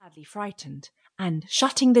badly frightened, and,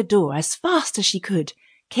 shutting the door as fast as she could,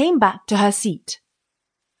 came back to her seat.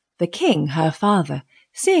 The king, her father,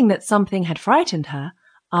 seeing that something had frightened her,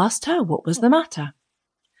 asked her what was the matter.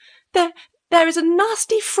 There is a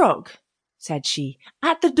nasty frog," said she,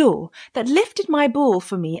 "at the door, that lifted my ball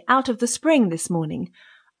for me out of the spring this morning.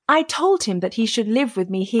 I told him that he should live with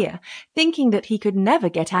me here, thinking that he could never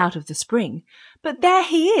get out of the spring, but there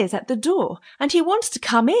he is at the door, and he wants to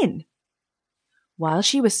come in." While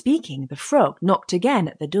she was speaking, the frog knocked again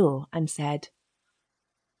at the door and said,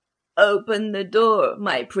 "Open the door,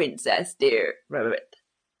 my princess dear, rabbit.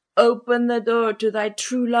 Open the door to thy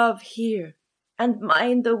true love here, and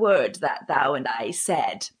mind the words that thou and I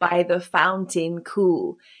said by the fountain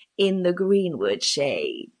cool in the greenwood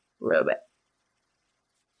shade, rabbit."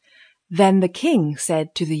 Then the king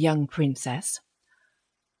said to the young princess,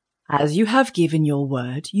 "As you have given your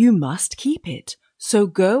word, you must keep it, so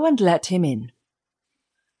go and let him in."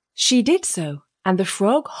 She did so, and the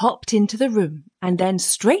frog hopped into the room, and then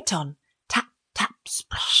straight on, tap, tap,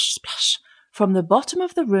 splash, splash, from the bottom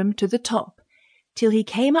of the room to the top, till he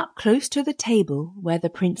came up close to the table where the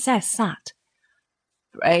princess sat.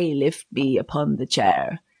 "Pray lift me upon the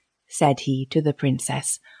chair," said he to the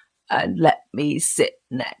princess, "and let me sit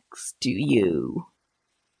next to you."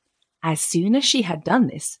 As soon as she had done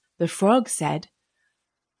this, the frog said,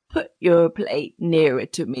 "Put your plate nearer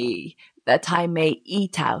to me, that I may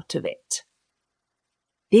eat out of it."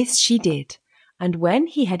 This she did, and when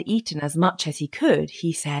he had eaten as much as he could,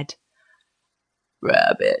 he said,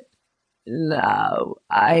 "Rabbit, now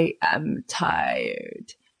I am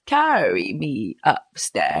tired. Carry me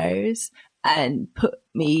upstairs and put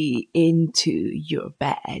me into your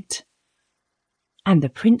bed." And the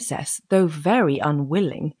princess, though very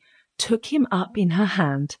unwilling, took him up in her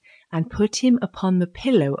hand and put him upon the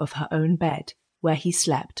pillow of her own bed, where he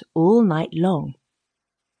slept all night long.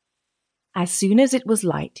 As soon as it was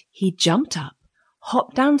light, he jumped up,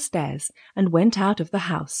 hopped downstairs, and went out of the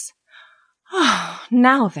house. "Ah,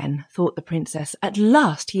 now then," thought the princess, "at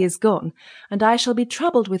last he is gone, and I shall be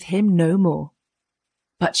troubled with him no more."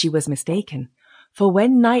 But she was mistaken, for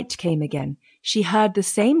when night came again, she heard the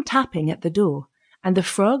same tapping at the door, and the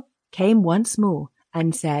frog came once more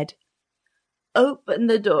and said, "Open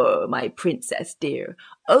the door, my princess dear,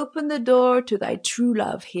 open the door to thy true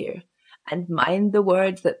love here, and mind the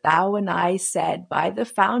words that thou and I said by the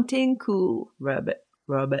fountain cool, rabbit,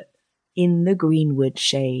 rabbit, in the greenwood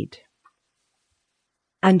shade."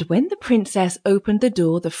 And when the princess opened the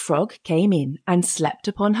door, the frog came in and slept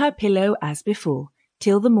upon her pillow as before,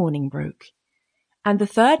 till the morning broke. And the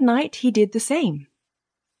third night he did the same.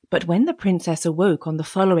 But when the princess awoke on the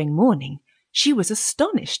following morning, she was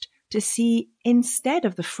astonished to see, instead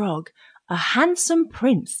of the frog, a handsome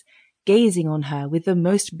prince gazing on her with the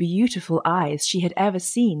most beautiful eyes she had ever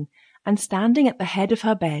seen, and standing at the head of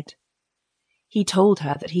her bed. He told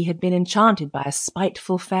her that he had been enchanted by a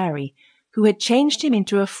spiteful fairy, who had changed him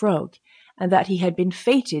into a frog, and that he had been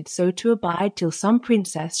fated so to abide till some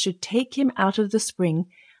princess should take him out of the spring,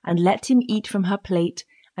 and let him eat from her plate,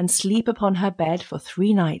 and sleep upon her bed for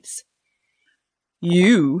 3 nights.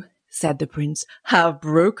 "You," said the prince, "have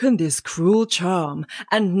broken this cruel charm,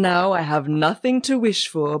 and now I have nothing to wish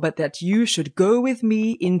for but that you should go with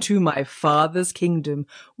me into my father's kingdom,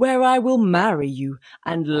 where I will marry you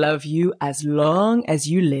and love you as long as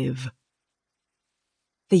you live."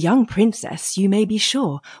 The young princess, you may be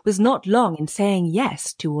sure, was not long in saying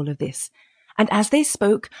yes to all of this, and as they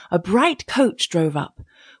spoke, a bright coach drove up,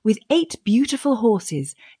 with 8 beautiful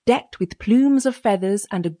horses, decked with plumes of feathers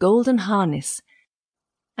and a golden harness,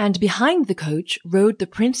 and behind the coach rode the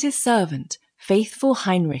prince's servant, faithful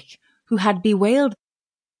Heinrich, who had bewailed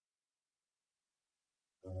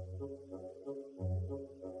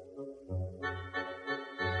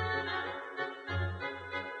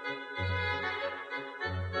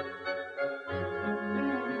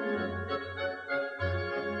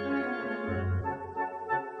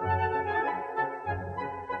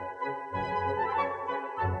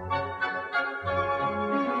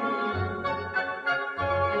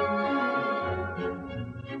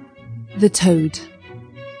The Toad.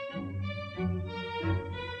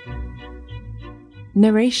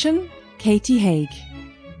 Narration, Katie Haig.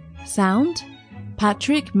 Sound,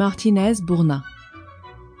 Patrick Martinez-Bourna.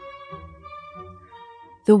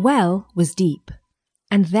 The well was deep,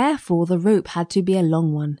 and therefore the rope had to be a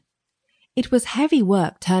long one. It was heavy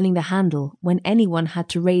work turning the handle when anyone had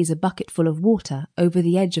to raise a bucketful of water over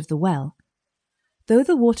the edge of the well. Though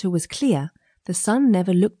the water was clear, the sun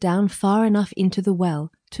never looked down far enough into the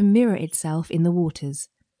well to mirror itself in the waters,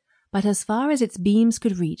 but as far as its beams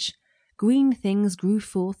could reach, green things grew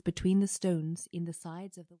forth between the stones in the sides of the well.